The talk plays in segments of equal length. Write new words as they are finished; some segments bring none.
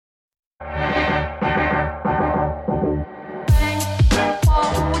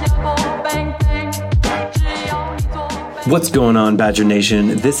What's going on, Badger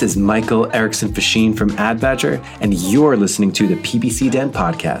Nation? This is Michael Erickson Fasheen from Ad Badger, and you're listening to the PPC Den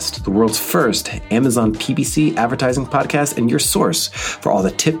podcast, the world's first Amazon PPC advertising podcast and your source for all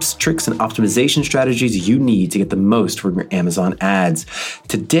the tips, tricks, and optimization strategies you need to get the most from your Amazon ads.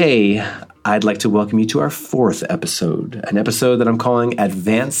 Today, I'd like to welcome you to our fourth episode, an episode that I'm calling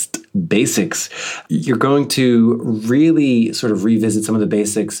Advanced Basics. You're going to really sort of revisit some of the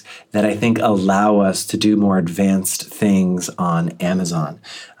basics that I think allow us to do more advanced things on Amazon.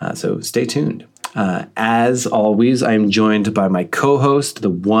 So stay tuned. As always, I'm joined by my co-host, the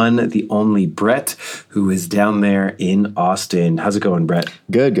one, the only Brett, who is down there in Austin. How's it going, Brett?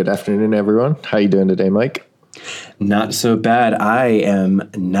 Good afternoon, everyone. How you doing today, Mike? Not so bad. I am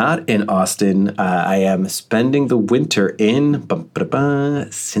not in Austin. I am spending the winter in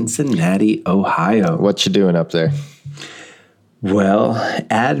Cincinnati, Ohio. What you doing up there? Well,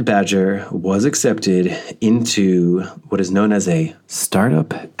 Ad Badger was accepted into what is known as a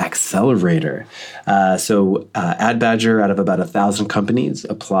startup accelerator. So Ad Badger, out of about 1,000 companies,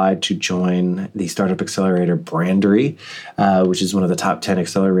 applied to join the startup accelerator Brandery, which is one of the top 10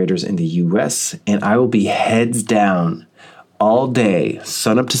 accelerators in the U.S. And I will be heads down all day,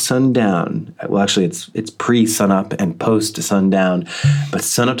 sun up to sundown. Well, actually, it's pre-sunup and post-sundown, but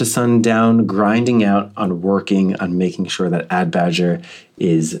sun up to sundown, grinding out on working on making sure that Ad Badger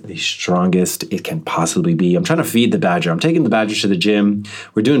is the strongest it can possibly be. I'm trying to feed the Badger. I'm taking the Badger to the gym.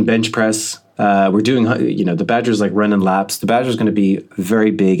 We're doing bench press. We're doing, the Badger's like running laps. The Badger's going to be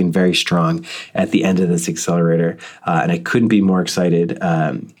very big and very strong at the end of this accelerator, and I couldn't be more excited.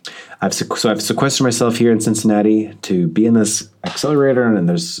 I've sequestered myself here in Cincinnati to be in this accelerator, and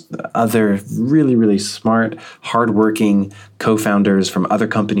there's other really, really smart, hardworking co-founders from other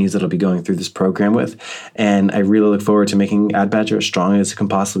companies that I'll be going through this program with, and I really look forward to making Ad Badger as strong as it can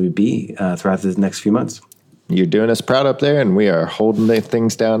possibly be throughout the next few months. You're doing us proud up there, and we are holding the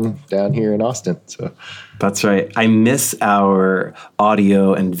things down here in Austin. So that's right. I miss our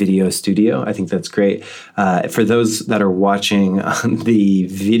audio and video studio. I think that's great. For those that are watching on the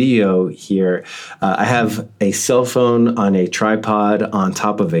video here, I have a cell phone on a tripod on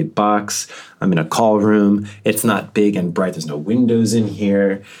top of a box. I'm in a call room. It's not big and bright. There's no windows in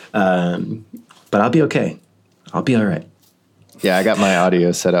here, but I'll be okay. I'll be all right. Yeah, I got my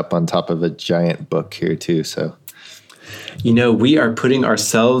audio set up on top of a giant book here too, so. We are putting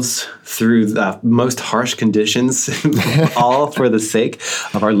ourselves through the most harsh conditions, all for the sake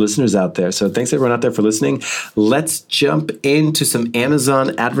of our listeners out there. So thanks everyone out there for listening. Let's jump into some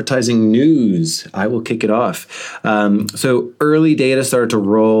Amazon advertising news. I will kick it off. So early data started to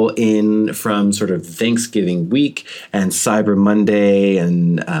roll in from sort of Thanksgiving week and Cyber Monday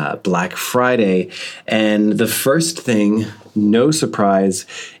and Black Friday. And the first thing, no surprise,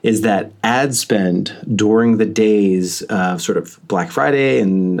 is that ad spend during the days of sort of Black Friday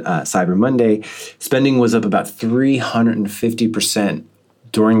and Cyber Monday, spending was up about 350%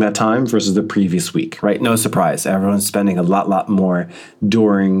 during that time versus the previous week, right? No surprise. Everyone's spending a lot more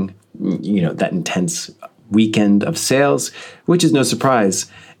during, that intense weekend of sales, which is no surprise.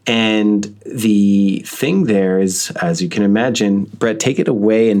 And the thing there is, as you can imagine, Brett, take it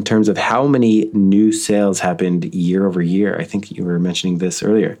away in terms of how many new sales happened year over year. I think you were mentioning this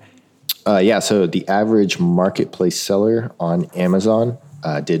earlier. So the average marketplace seller on Amazon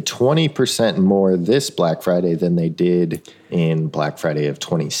did 20% more this Black Friday than they did in Black Friday of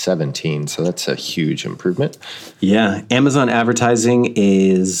 2017. So that's a huge improvement. Yeah. Amazon advertising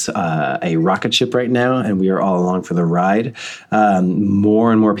is a rocket ship right now, and we are all along for the ride.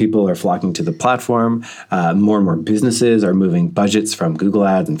 More and more people are flocking to the platform. More and more businesses are moving budgets from Google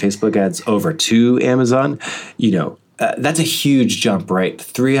ads and Facebook ads over to Amazon. That's a huge jump, right?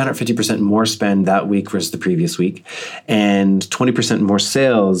 350% more spend that week versus the previous week, and 20% more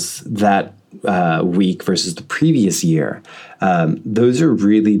sales that week versus the previous year. Those are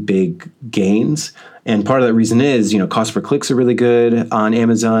really big gains. And part of that reason is, cost per clicks are really good on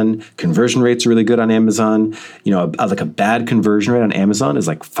Amazon. Conversion rates are really good on Amazon. Like a bad conversion rate on Amazon is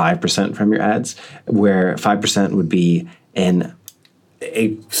like 5% from your ads, where 5% would be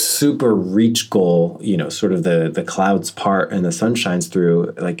a super reach goal, sort of the clouds part and the sun shines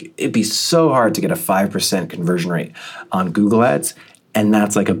through. Like, it'd be so hard to get a 5% conversion rate on Google ads. And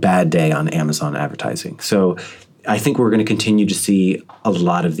that's like a bad day on Amazon advertising. So I think we're going to continue to see a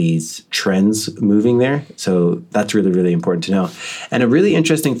lot of these trends moving there. So that's really, really important to know. And a really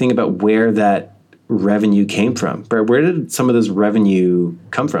interesting thing about where that revenue came from. Where did some of this revenue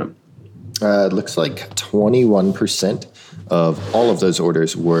come from? It looks like 21% of all of those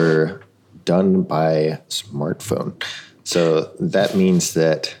orders were done by smartphone. So that means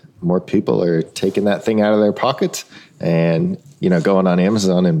that more people are taking that thing out of their pockets and, going on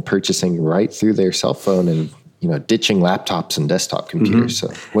Amazon and purchasing right through their cell phone and, ditching laptops and desktop computers. So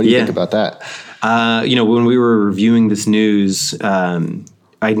what do you think about that? When we were reviewing this news,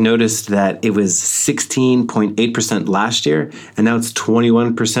 I noticed that it was 16.8% last year, and now it's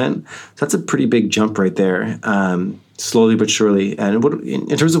 21%. So that's a pretty big jump right there, slowly but surely. And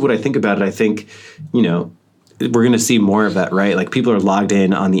in terms of what I think about it, I think, we're going to see more of that, right? Like people are logged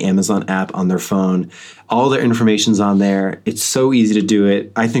in on the Amazon app on their phone. All their information's on there. It's so easy to do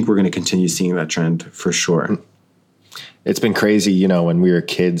it. I think we're going to continue seeing that trend for sure. It's been crazy. When we were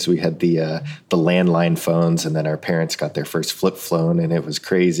kids, we had the landline phones, and then our parents got their first flip phone, and it was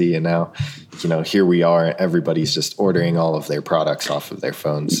crazy. And now, here we are. Everybody's just ordering all of their products off of their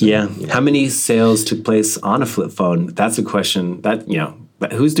phones. Yeah. How many sales took place on a flip phone? That's a question that,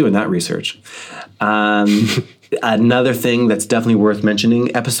 who's doing that research? Another thing that's definitely worth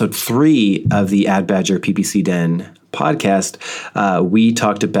mentioning, episode 3 of the Ad Badger PPC Den podcast, we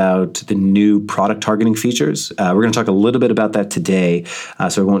talked about the new product targeting features. We're going to talk a little bit about that today,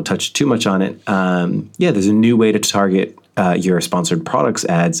 so I won't touch too much on it. There's a new way to target your sponsored products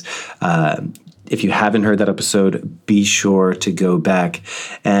ads. If you haven't heard that episode, be sure to go back.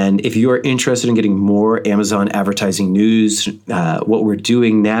 And if you are interested in getting more Amazon advertising news, what we're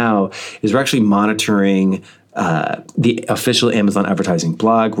doing now is we're actually monitoring the official Amazon advertising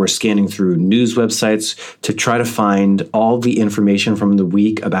blog. We're scanning through news websites to try to find all the information from the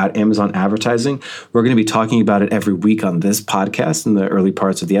week about Amazon advertising. We're going to be talking about it every week on this podcast in the early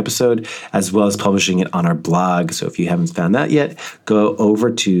parts of the episode, as well as publishing it on our blog. So if you haven't found that yet, go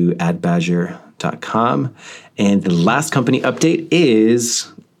over to adbadger.com. And the last company update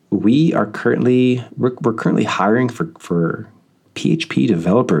is we're currently hiring for PHP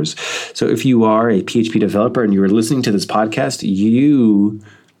developers. So if you are a PHP developer and you are listening to this podcast, you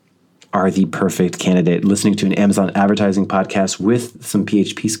are the perfect candidate listening to an Amazon advertising podcast with some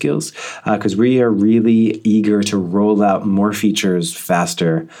PHP skills, because we are really eager to roll out more features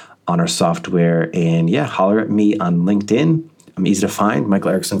faster on our software. And holler at me on LinkedIn. I'm easy to find, Michael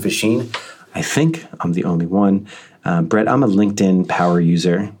Erickson Fasheen. I think I'm the only one. Brett, I'm a LinkedIn power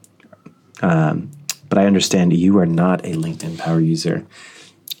user. But I understand you are not a LinkedIn power user.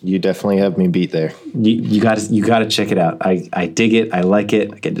 You definitely have me beat there. You got to check it out. I dig it. I like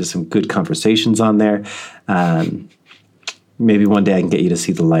it. I get into some good conversations on there. Maybe one day I can get you to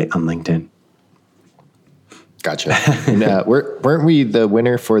see the light on LinkedIn. Gotcha. And weren't we the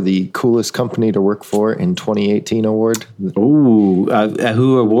winner for the coolest company to work for in 2018 award? Ooh,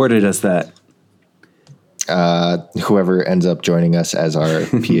 who awarded us that? Whoever ends up joining us as our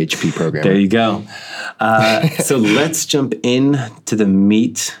PHP programmer. There you go. So let's jump in to the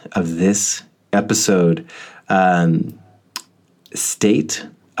meat of this episode. State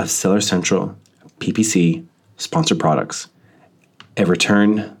of Seller Central PPC sponsored products. A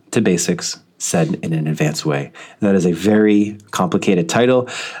return to basics said in an advanced way. That is a very complicated title,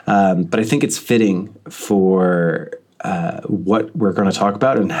 but I think it's fitting for what we're going to talk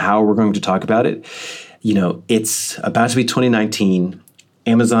about and how we're going to talk about it. It's about to be 2019.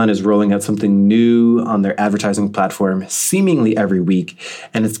 Amazon is rolling out something new on their advertising platform seemingly every week,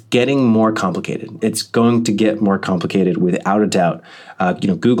 and it's getting more complicated. It's going to get more complicated without a doubt.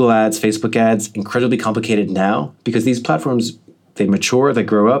 Google ads, Facebook ads, incredibly complicated now because these platforms, they mature, they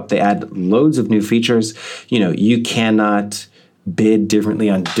grow up, they add loads of new features. You cannot bid differently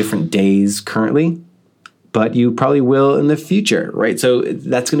on different days currently, but you probably will in the future, right? So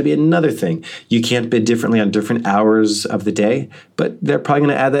that's going to be another thing. You can't bid differently on different hours of the day, but they're probably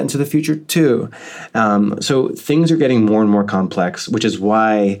going to add that into the future too. So things are getting more and more complex, which is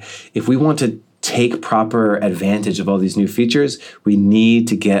why if we want to take proper advantage of all these new features, we need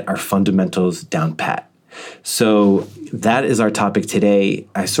to get our fundamentals down pat. So that is our topic today.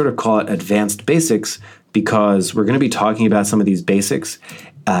 I sort of call it advanced basics because we're going to be talking about some of these basics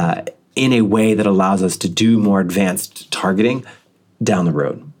in a way that allows us to do more advanced targeting down the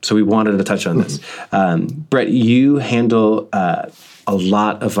road. So we wanted to touch on this. Brett, you handle a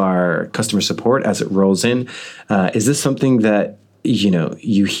lot of our customer support as it rolls in. Is this something that,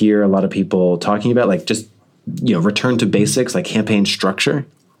 you hear a lot of people talking about, like just, return to basics, like campaign structure?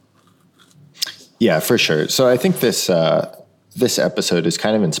 Yeah, for sure. So I think this episode is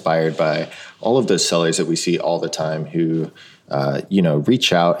kind of inspired by all of those sellers that we see all the time who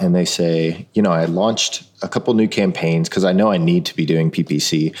reach out and they say, I launched a couple new campaigns because I know I need to be doing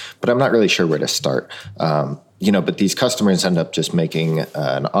PPC, but I'm not really sure where to start. But these customers end up just making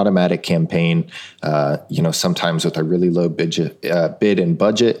an automatic campaign, sometimes with a really low bid and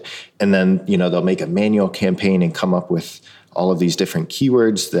budget. And then, they'll make a manual campaign and come up with all of these different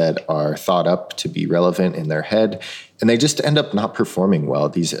keywords that are thought up to be relevant in their head, and they just end up not performing well.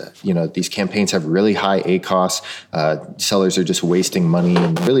 These campaigns have really high ACoS. Sellers are just wasting money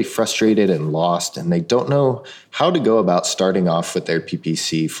and really frustrated and lost, and they don't know how to go about starting off with their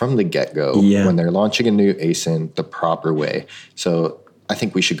PPC from the get-go when they're launching a new ASIN the proper way. So I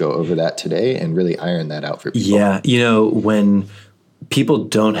think we should go over that today and really iron that out for people. Yeah, when people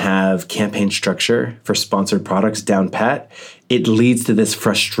don't have campaign structure for sponsored products down pat, it leads to this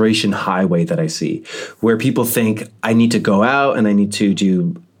frustration highway that I see, where people think I need to go out and I need to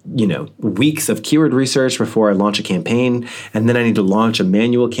do weeks of keyword research before I launch a campaign, and then I need to launch a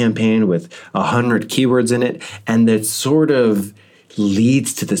manual campaign with 100 keywords in it, and that sort of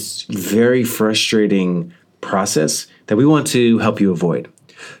leads to this very frustrating process that we want to help you avoid.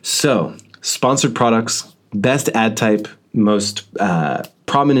 So, sponsored products, best ad type, most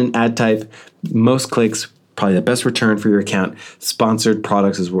prominent ad type, most clicks, probably the best return for your account. Sponsored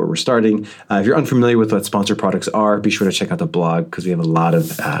products is where we're starting. If you're unfamiliar with what sponsored products are, be sure to check out the blog because we have a lot of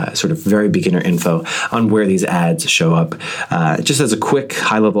sort of very beginner info on where these ads show up. Just as a quick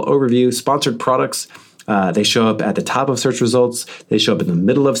high-level overview, sponsored products, they show up at the top of search results. They show up in the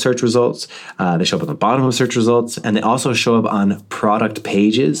middle of search results. They show up at the bottom of search results. And they also show up on product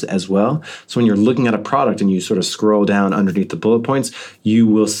pages as well. So when you're looking at a product and you sort of scroll down underneath the bullet points, you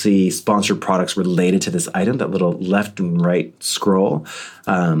will see sponsored products related to this item, that little left and right scroll.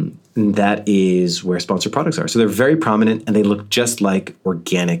 And that is where sponsored products are. So they're very prominent and they look just like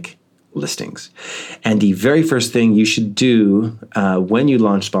organic listings. And the very first thing you should do when you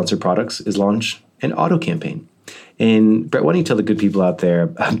launch sponsored products is launch an auto campaign. And Brett, why don't you tell the good people out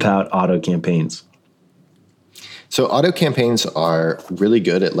there about auto campaigns? So auto campaigns are really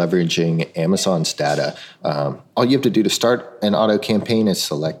good at leveraging Amazon's data. All you have to do to start an auto campaign is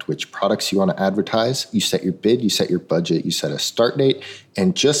select which products you want to advertise. You set your bid, you set your budget, you set a start date.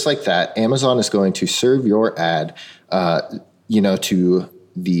 And just like that, Amazon is going to serve your ad to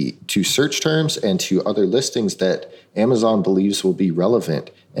search terms and to other listings that Amazon believes will be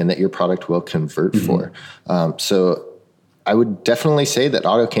relevant and that your product will convert for. So I would definitely say that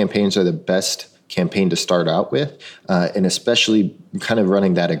auto campaigns are the best campaign to start out with, and especially kind of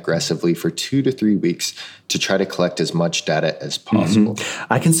running that aggressively for 2 to 3 weeks to try to collect as much data as possible.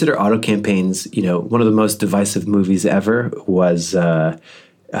 I consider auto campaigns, one of the most divisive movies ever was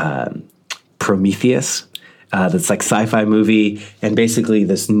Prometheus. That's like sci-fi movie, and basically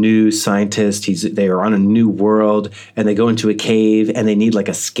this new scientist, they are on a new world, and they go into a cave, and they need like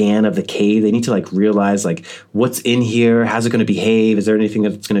a scan of the cave. They need to like realize like what's in here, how's it going to behave, is there anything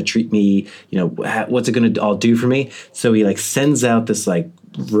that's going to treat me, what's it going to all do for me? So he like sends out this like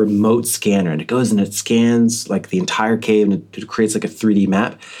remote scanner, and it goes and it scans like the entire cave, and it creates like a 3D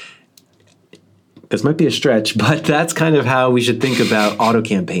map. This might be a stretch, but that's kind of how we should think about auto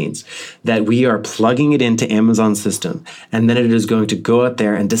campaigns, that we are plugging it into Amazon's system, and then it is going to go out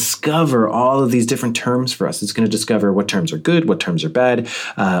there and discover all of these different terms for us. It's going to discover what terms are good, what terms are bad,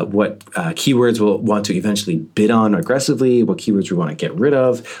 what keywords we'll want to eventually bid on aggressively, what keywords we want to get rid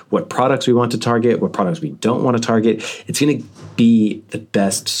of, what products we want to target, what products we don't want to target. It's going to be the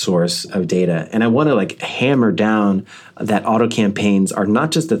best source of data. And I want to like hammer down that auto campaigns are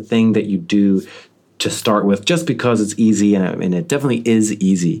not just a thing that you do to start with just because it's easy, and it definitely is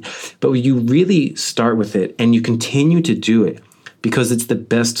easy. But you really start with it and you continue to do it because it's the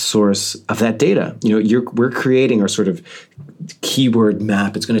best source of that data. We're creating our sort of keyword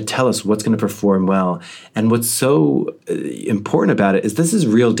map. It's going to tell us what's going to perform well. And what's so important about it is this is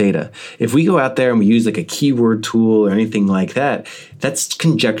real data. If we go out there and we use like a keyword tool or anything like that, that's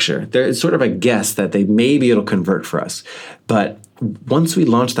conjecture. It's sort of a guess that maybe it'll convert for us. But once we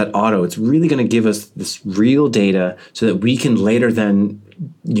launch that auto, it's really going to give us this real data so that we can later then,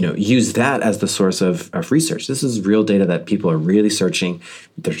 use that as the source of research. This is real data that people are really searching.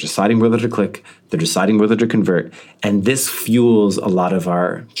 They're deciding whether to click. They're deciding whether to convert. And this fuels a lot of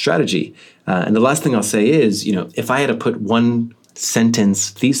our strategy. And the last thing I'll say is, if I had to put one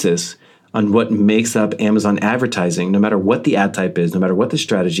sentence thesis on what makes up Amazon advertising, no matter what the ad type is, no matter what the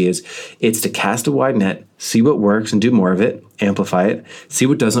strategy is, it's to cast a wide net, see what works and do more of it, amplify it, see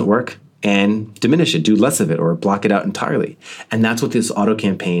what doesn't work, and diminish it, do less of it, or block it out entirely. And that's what this auto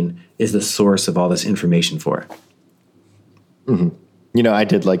campaign is the source of all this information for. I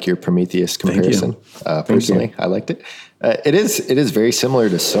did like your Prometheus comparison. Personally, I liked it. It is very similar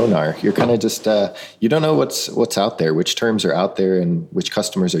to Sonar. You're kind of just you don't know what's out there, which terms are out there, and which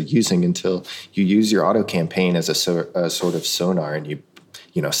customers are using until you use your auto campaign as a sort of sonar, and you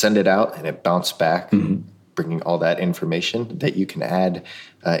send it out, and it bounces back. bringing all that information that you can add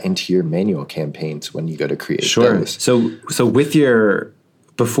into your manual campaigns when you go to create Sure. those. So with your,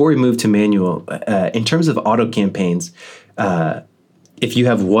 before we move to manual, in terms of auto campaigns, if you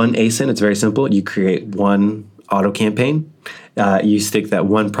have one ASIN, it's very simple. You create one auto campaign. You stick that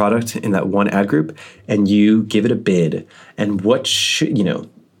one product in that one ad group, and you give it a bid. And what should,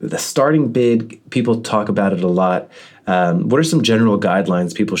 the starting bid, people talk about it a lot. What are some general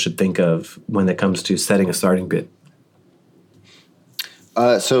guidelines people should think of when it comes to setting a starting bid?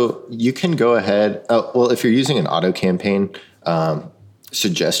 So you can go ahead. If you're using an auto campaign,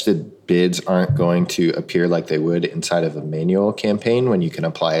 suggested bids aren't going to appear like they would inside of a manual campaign when you can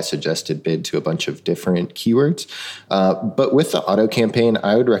apply a suggested bid to a bunch of different keywords. But with the auto campaign,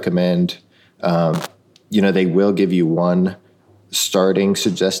 I would recommend, they will give you one starting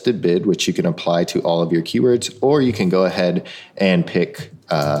suggested bid, which you can apply to all of your keywords, or you can go ahead and pick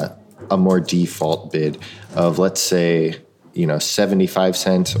a more default bid of, let's say, 75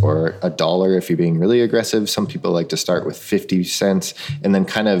 cents or $1 if you're being really aggressive. Some people like to start with 50 cents and then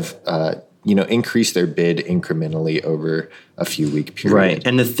kind of, increase their bid incrementally over a few week period. Right.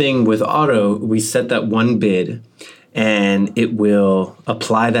 And the thing with auto, we set that one bid and it will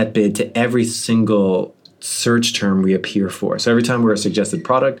apply that bid to every single search term we appear for. So every time we're a suggested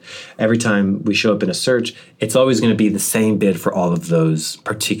product, every time we show up in a search, it's always going to be the same bid for all of those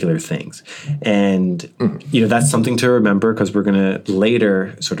particular things. And, that's something to remember because we're going to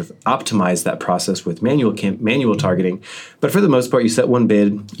later sort of optimize that process with manual targeting. But for the most part, you set one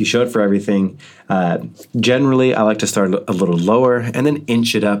bid, you show it for everything. Generally, I like to start a little lower and then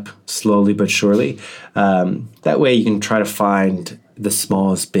inch it up slowly but surely. That way you can try to find the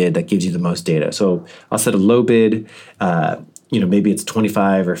smallest bid that gives you the most data. So I'll set a low bid, maybe it's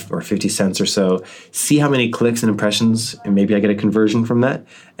 25 or 50 cents or so, see how many clicks and impressions, and maybe I get a conversion from that.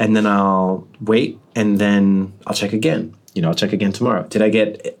 And then I'll wait and then I'll check again. I'll check again tomorrow. Did I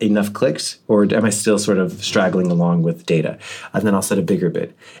get enough clicks or am I still sort of straggling along with data? And then I'll set a bigger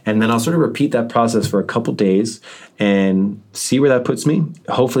bid. And then I'll sort of repeat that process for a couple days and see where that puts me.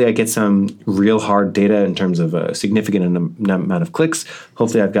 Hopefully I get some real hard data in terms of a significant amount of clicks.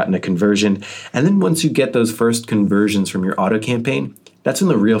 Hopefully I've gotten a conversion. And then once you get those first conversions from your auto campaign, that's when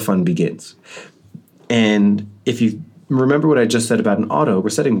the real fun begins. And if you remember what I just said about an auto, we're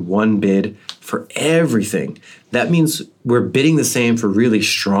setting one bid for everything. That means we're bidding the same for really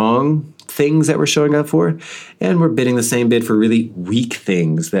strong things that we're showing up for, and we're bidding the same bid for really weak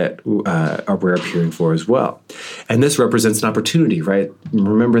things that we're appearing for as well. And this represents an opportunity, right?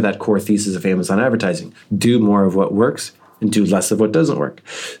 Remember that core thesis of Amazon advertising. Do more of what works and do less of what doesn't work.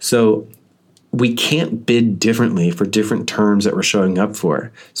 So we can't bid differently for different terms that we're showing up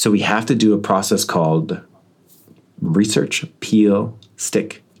for. So we have to do a process called research, peel,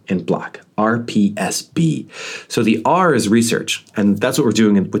 stick, and block, RPSB. So the R is research, and that's what we're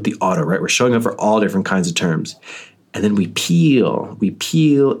doing with the auto, right? We're showing up for all different kinds of terms. And then we peel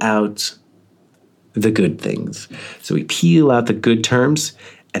out the good things. So we peel out the good terms,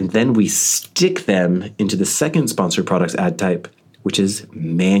 and then we stick them into the second sponsored products ad type, which is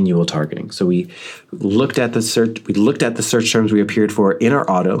manual targeting. So we looked at the search terms we appeared for in our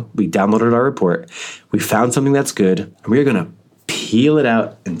auto. We downloaded our report. We found something that's good, and we're going to peel it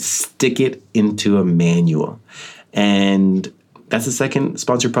out and stick it into a manual. And that's the second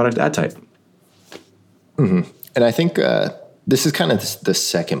sponsored product ad type. Mm-hmm. And I think this is kind of the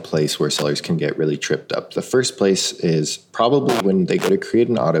second place where sellers can get really tripped up. The first place is probably when they go to create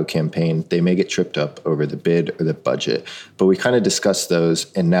an auto campaign, they may get tripped up over the bid or the budget. But we kind of discussed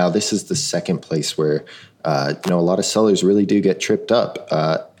those. And now this is the second place where, a lot of sellers really do get tripped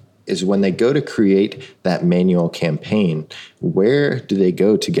up. Is when they go to create that manual campaign, where do they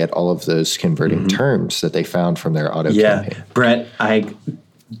go to get all of those converting terms that they found from their auto campaign? Yeah, Brett, I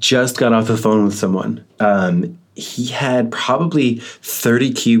just got off the phone with someone. He had probably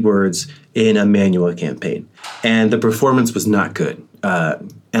 30 keywords in a manual campaign, and the performance was not good.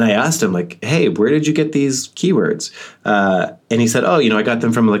 And I asked him, hey, where did you get these keywords? And he said, I got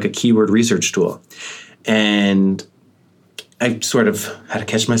them from a keyword research tool. And I sort of had to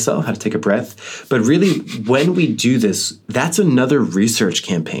catch myself, had to take a breath. But really, when we do this, that's another research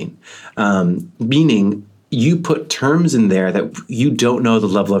campaign, meaning you put terms in there that you don't know the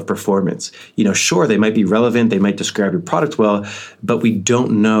level of performance. Sure, they might be relevant, they might describe your product well, but we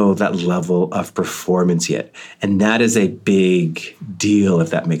don't know that level of performance yet. And that is a big deal,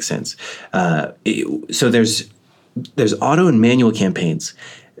 if that makes sense. So there's auto and manual campaigns.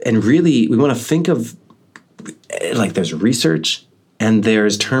 And really, we want to think of there's research and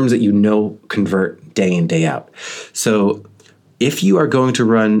there's terms that convert day in, day out. So if you are going to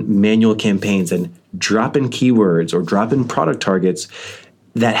run manual campaigns and drop-in keywords or drop-in product targets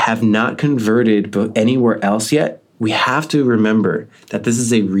that have not converted anywhere else yet, we have to remember that this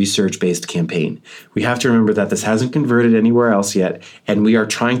is a research-based campaign. We have to remember that this hasn't converted anywhere else yet, and we are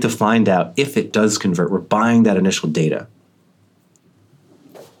trying to find out if it does convert. We're buying that initial data.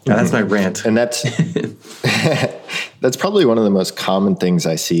 Now, that's my rant. And that's that's probably one of the most common things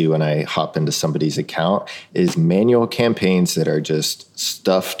I see when I hop into somebody's account is manual campaigns that are just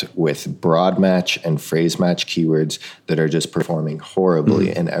stuffed with broad match and phrase match keywords that are just performing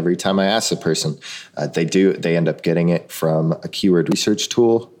horribly. And every time I ask the person, they end up getting it from a keyword research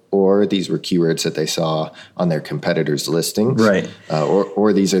tool, or these were keywords that they saw on their competitors' listings, right?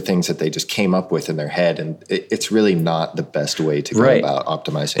 Or these are things that they just came up with in their head, and it's really not the best way to go about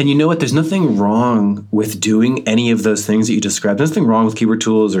optimizing. And you know what? There's nothing wrong with doing any of those things that you described. There's nothing wrong with keyword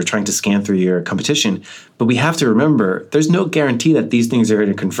tools or trying to scan through your competition, but we have to remember there's no guarantee that these things are going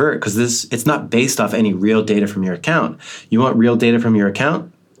to convert because it's not based off any real data from your account. You want real data from your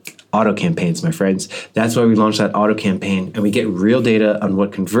account? Auto campaigns, my friends. That's why we launched that auto campaign, and we get real data on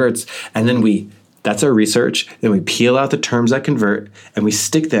what converts, and then that's our research. Then we peel out the terms that convert, and we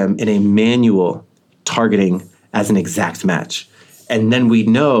stick them in a manual targeting as an exact match. And then we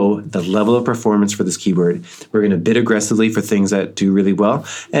know the level of performance for this keyword. We're going to bid aggressively for things that do really well.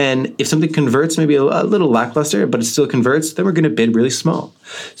 And if something converts, maybe a little lackluster, but it still converts, then we're going to bid really small.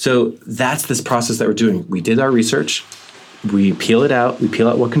 So that's this process that we're doing. We did our research. We peel it out. We peel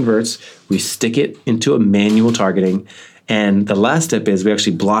out what converts. We stick it into a manual targeting. And the last step is we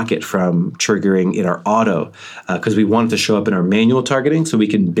actually block it from triggering in our auto because we want it to show up in our manual targeting so we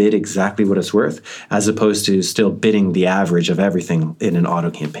can bid exactly what it's worth as opposed to still bidding the average of everything in an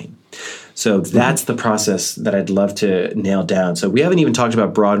auto campaign. So that's the process that I'd love to nail down. So we haven't even talked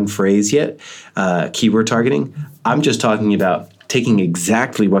about broad and phrase yet, keyword targeting. I'm just talking about taking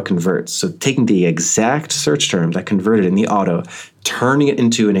exactly what converts. So taking the exact search term that converted in the auto, turning it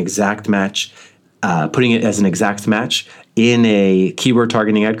into an exact match, putting it as an exact match in a keyword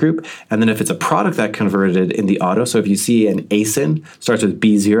targeting ad group. And then if it's a product that converted in the auto, so if you see an ASIN starts with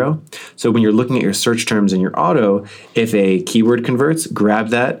B0, so when you're looking at your search terms in your auto, if a keyword converts, grab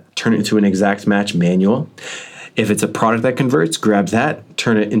that, turn it into an exact match manual. If it's a product that converts, grab that,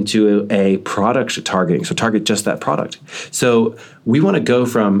 turn it into a product targeting. So target just that product. So we want to go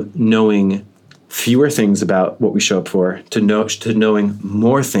from knowing fewer things about what we show up for to knowing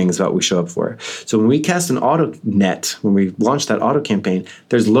more things about what we show up for. So when we cast an auto net, when we launch that auto campaign,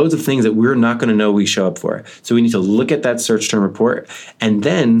 there's loads of things that we're not going to know we show up for. So we need to look at that search term report, and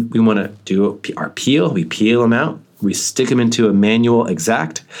then we want to do our peel. We peel them out. We stick them into a manual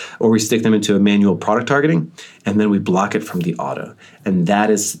exact, or we stick them into a manual product targeting, and then we block it from the auto. And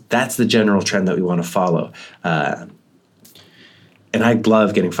that's the general trend that we want to follow. And I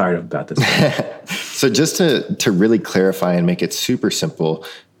love getting fired up about this. So just to really clarify and make it super simple,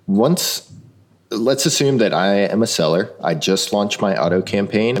 let's assume that I am a seller. I just launched my auto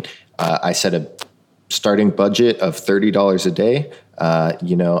campaign. I set a starting budget of $30 a day.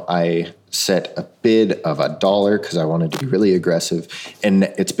 I set a bid of $1 because I wanted to be really aggressive. And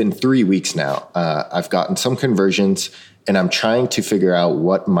it's been 3 weeks now. I've gotten some conversions, and I'm trying to figure out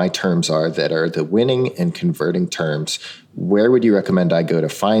what my terms are that are the winning and converting terms. Where would you recommend I go to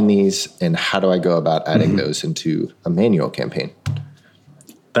find these, and how do I go about adding those into a manual campaign?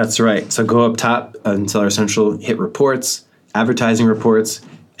 That's right. So go up top in Seller Central, hit reports, advertising reports,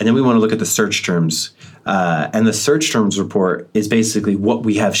 and then we want to look at the search terms. And the search terms report is basically what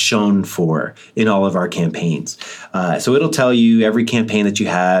we have shown for in all of our campaigns. So it'll tell you every campaign that you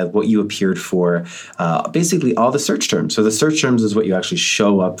had, what you appeared for, basically all the search terms. So the search terms is what you actually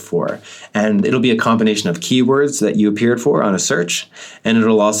show up for. And it'll be a combination of keywords that you appeared for on a search. And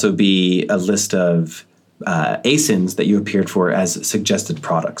it'll also be a list of ASINs that you appeared for as suggested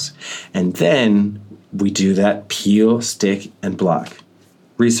products. And then we do that peel, stick, and block.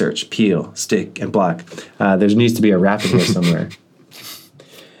 Research, peel, stick, and block. There needs to be a wrap in here somewhere.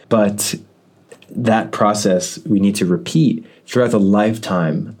 But that process we need to repeat throughout the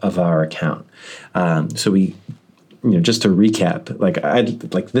lifetime of our account. So we, just to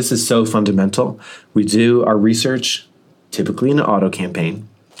recap, this is so fundamental. We do our research typically in an auto campaign.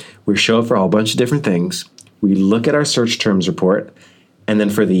 We show up for a whole bunch of different things. We look at our search terms report, and then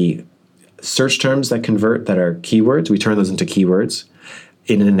for the search terms that convert that are keywords, we turn those into keywords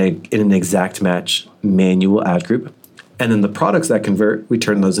in an exact match manual ad group. And then the products that convert, we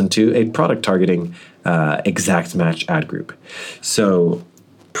turn those into a product targeting exact match ad group. So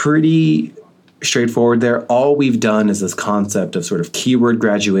pretty straightforward there. All we've done is this concept of sort of keyword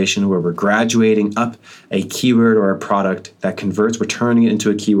graduation, where we're graduating up a keyword or a product that converts. We're turning it into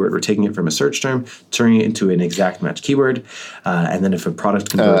a keyword. We're taking it from a search term, turning it into an exact match keyword. And then if a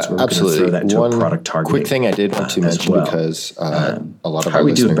product converts, we're going to throw that into a product targeting. Quick thing I did want to mention, because a lot of our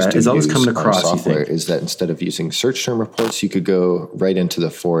listeners do is always use coming our across, software, is that instead of using search term reports, you could go right into the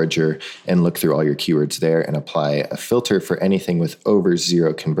Forager and look through all your keywords there and apply a filter for anything with over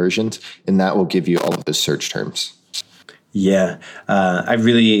 0 conversions, and that will give you all of the search terms. Yeah, I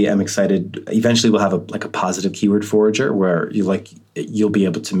really am excited. Eventually, we'll have a positive keyword forager where you'll be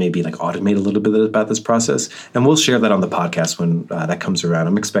able to maybe automate a little bit about this process, and we'll share that on the podcast when that comes around.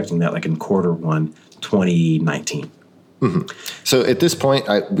 I'm expecting that in Q1 2019. Mm-hmm. So at this point,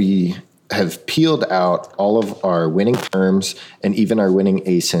 we have peeled out all of our winning terms and even our winning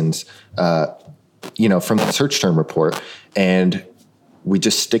ASINs, from the search term report, and we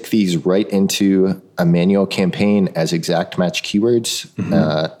just stick these right into a manual campaign as exact match keywords.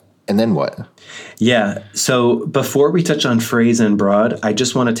 Mm-hmm. And then what? Yeah. So before we touch on phrase and broad, I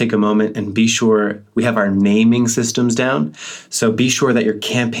just want to take a moment and be sure we have our naming systems down. So be sure that your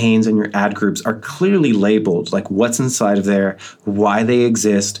campaigns and your ad groups are clearly labeled, like what's inside of there, why they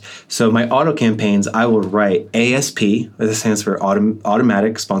exist. So my auto campaigns, I will write ASP, that stands for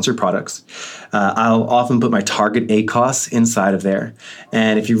automatic sponsored products. I'll often put my target ACOS inside of there.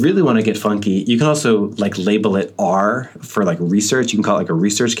 And if you really want to get funky, you can also label it R for research. You can call it a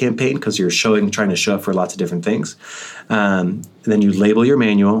research campaign because you're trying to show up for lots of different things. Then you label your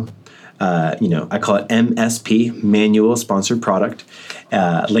manual. I call it MSP, manual sponsored product.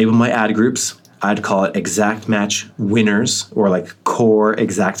 Label my ad groups. I'd call it exact match winners, or core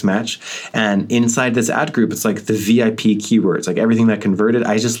exact match. And inside this ad group, it's the VIP keywords, everything that converted.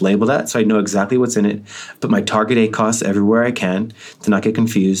 I just label that so I know exactly what's in it. Put my target ACOS everywhere I can to not get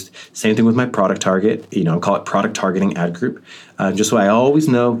confused. Same thing with my product target. Call it product targeting ad group, just so I always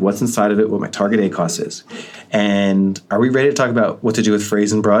know what's inside of it, what my target ACOS is. And are we ready to talk about what to do with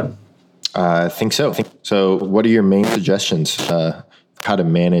phrase and broad? I think so. So what are your main suggestions how to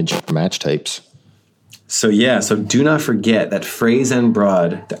manage match types? So do not forget that phrase and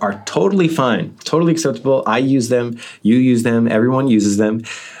broad are totally fine, totally acceptable. I use them, you use them, everyone uses them,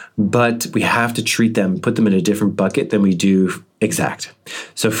 but we have to treat them, put them in a different bucket than we do exact.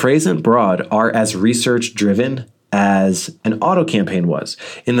 So phrase and broad are as research driven as an auto campaign was,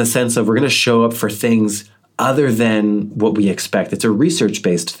 in the sense of we're going to show up for things other than what we expect. It's a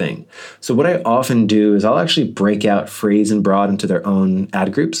research-based thing. So what I often do is I'll actually break out phrase and broad into their own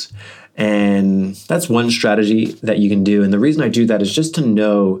ad groups. And that's one strategy that you can do. And the reason I do that is just to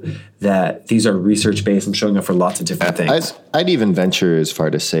know that these are research-based and showing up for lots of different things. I'd even venture as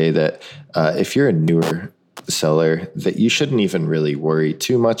far to say that if you're a newer seller, that you shouldn't even really worry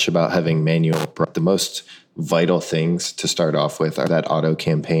too much about having manual. The most vital things to start off with are that auto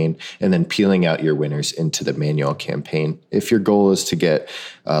campaign and then peeling out your winners into the manual campaign. If your goal is to get,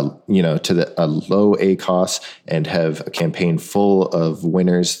 to a low ACOS and have a campaign full of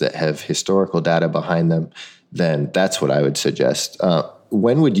winners that have historical data behind them, then that's what I would suggest.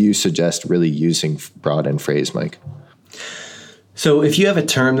 When would you suggest really using broad and phrase, Mike? So if you have a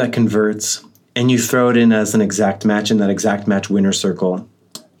term that converts and you throw it in as an exact match in that exact match winner circle,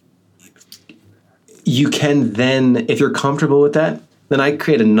 you can then, if you're comfortable with that, then I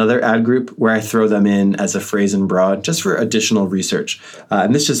create another ad group where I throw them in as a phrase and broad just for additional research.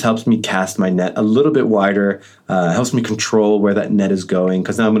 And this just helps me cast my net a little bit wider, helps me control where that net is going,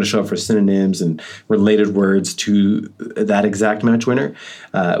 because now I'm going to show up for synonyms and related words to that exact match winner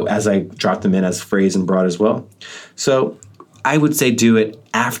as I drop them in as phrase and broad as well. So I would say do it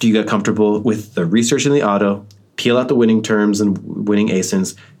after you get comfortable with the research in the auto, peel out the winning terms and winning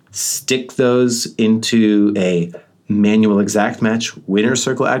ASINs, stick those into a manual exact match winner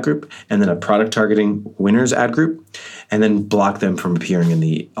circle ad group, and then a product targeting winners ad group, and then block them from appearing in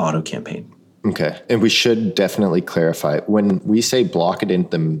the auto campaign. Okay. And we should definitely clarify, when we say block it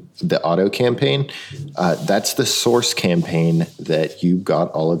in the auto campaign, that's the source campaign that you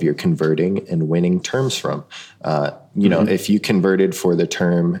got all of your converting and winning terms from. If you converted for the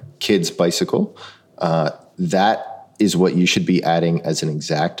term kids bicycle, that is what you should be adding as an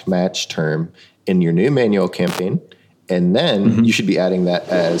exact match term in your new manual campaign. And then you should be adding that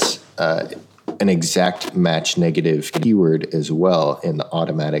as an exact match negative keyword as well in the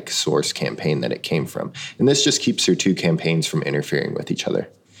automatic source campaign that it came from. And this just keeps your two campaigns from interfering with each other.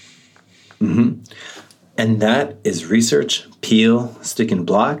 Mm-hmm. And that is research, peel, stick, and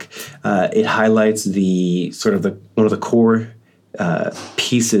block. It highlights one of the core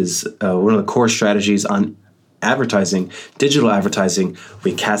pieces, one of the core strategies on advertising, digital advertising,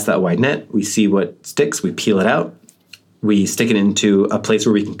 we cast that wide net, we see what sticks, we peel it out, we stick it into a place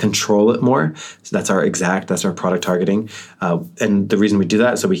where we can control it more. So that's our product targeting. And the reason we do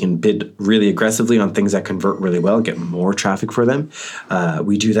that is so we can bid really aggressively on things that convert really well, get more traffic for them.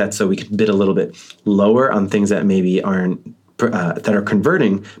 We do that so we can bid a little bit lower on things that maybe aren't that are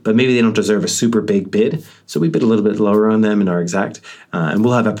converting, but maybe they don't deserve a super big bid. So we bid a little bit lower on them in our exact. And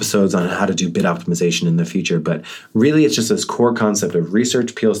we'll have episodes on how to do bid optimization in the future. But really, it's just this core concept of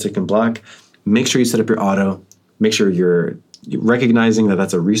research, peel, stick, and block. Make sure you set up your auto. Make sure you're recognizing that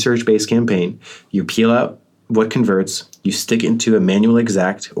that's a research-based campaign. You peel out what converts, you stick it into a manual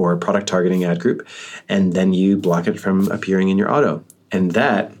exact or a product targeting ad group, and then you block it from appearing in your auto. And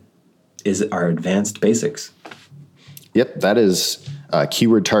that is our advanced basics. Yep, that is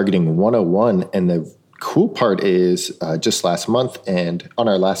keyword targeting 101. And the cool part is just last month and on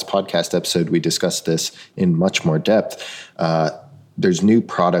our last podcast episode, we discussed this in much more depth. There's new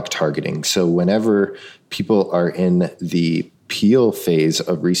product targeting. So whenever people are in the peel phase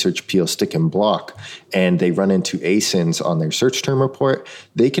of research, peel, stick, and block, and they run into ASINs on their search term report,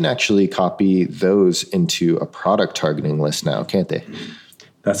 they can actually copy those into a product targeting list now, can't they?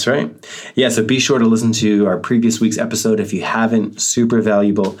 That's right. Yeah, so be sure to listen to our previous week's episode if you haven't. Super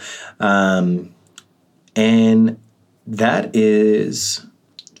valuable. And that is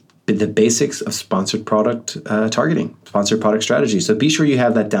the basics of sponsored product targeting, sponsored product strategy. So be sure you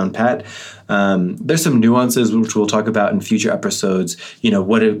have that down pat. There's some nuances which we'll talk about in future episodes. You know,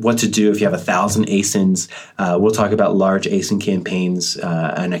 what to do if you have 1,000 ASINs. We'll talk about large ASIN campaigns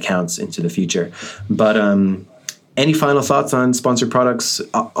and accounts into the future. But any final thoughts on sponsored products,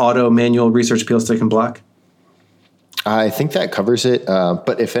 auto, manual, research, peel, stick, and block? I think that covers it.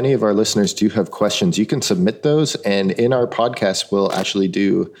 But if any of our listeners do have questions, you can submit those. And in our podcast, we'll actually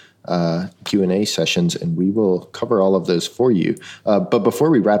do Q&A sessions, and we will cover all of those for you. But before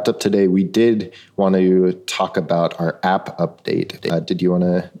we wrapped up today, we did want to talk about our app update. Did you want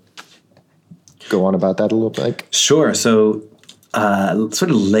to go on about that a little bit, Mike? Sure. So sort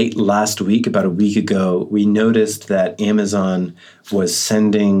of late last week, about a week ago, we noticed that Amazon was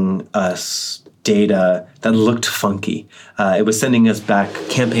sending us data that looked funky. It was sending us back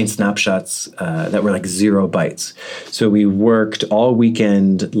campaign snapshots that were like 0 bytes. So we worked all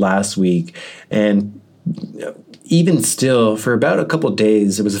weekend last week, and even still, for about a couple of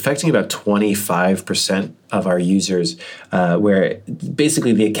days, it was affecting about 25% of our users, where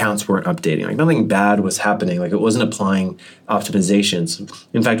basically the accounts weren't updating. Like nothing bad was happening. Like it wasn't applying optimizations.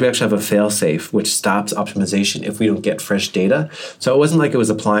 In fact, we actually have a fail-safe which stops optimization if we don't get fresh data. So it wasn't like it was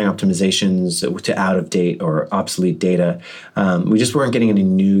applying optimizations to out-of-date or obsolete data. We just weren't getting any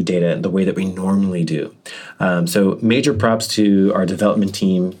new data the way that we normally do. So major props to our development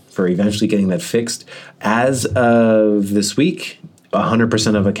team for eventually getting that fixed. As of this week,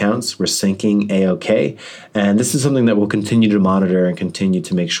 100% of accounts were syncing A-OK. And this is something that we'll continue to monitor and continue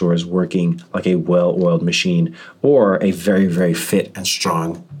to make sure is working like a well-oiled machine or a very, very fit and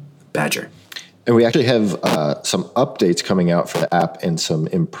strong Badger. And we actually have some updates coming out for the app and some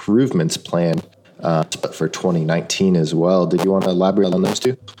improvements planned for 2019 as well. Did you want to elaborate on those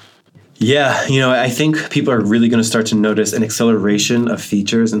two? Yeah, I think people are really going to start to notice an acceleration of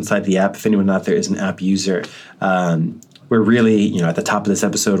features inside the app. If anyone out there is an app user, we're really, at the top of this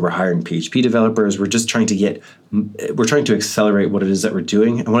episode, we're hiring PHP developers. We're just trying to accelerate what it is that we're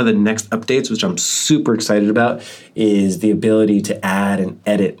doing. And one of the next updates, which I'm super excited about, is the ability to add and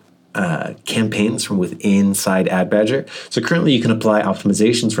edit campaigns from inside Ad Badger. So currently you can apply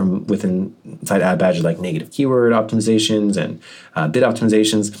optimizations from inside Ad Badger, like negative keyword optimizations and bid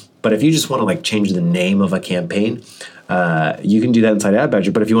optimizations. But if you just want to change the name of a campaign, you can do that inside Ad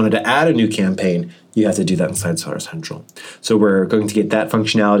Badger. But if you wanted to add a new campaign, you have to do that inside Seller Central. So we're going to get that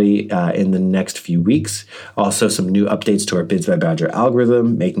functionality in the next few weeks. Also, some new updates to our Bids by Badger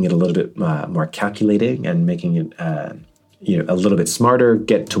algorithm, making it a little bit more calculating and making it a little bit smarter,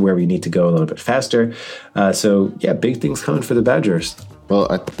 get to where we need to go a little bit faster. So yeah, big things coming for the Badgers.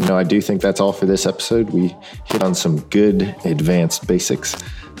 Well, I do think that's all for this episode. We hit on some good advanced basics.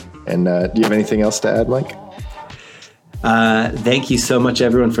 And do you have anything else to add, Mike? Thank you so much,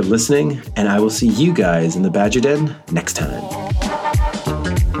 everyone, for listening. And I will see you guys in the Badger Den next time.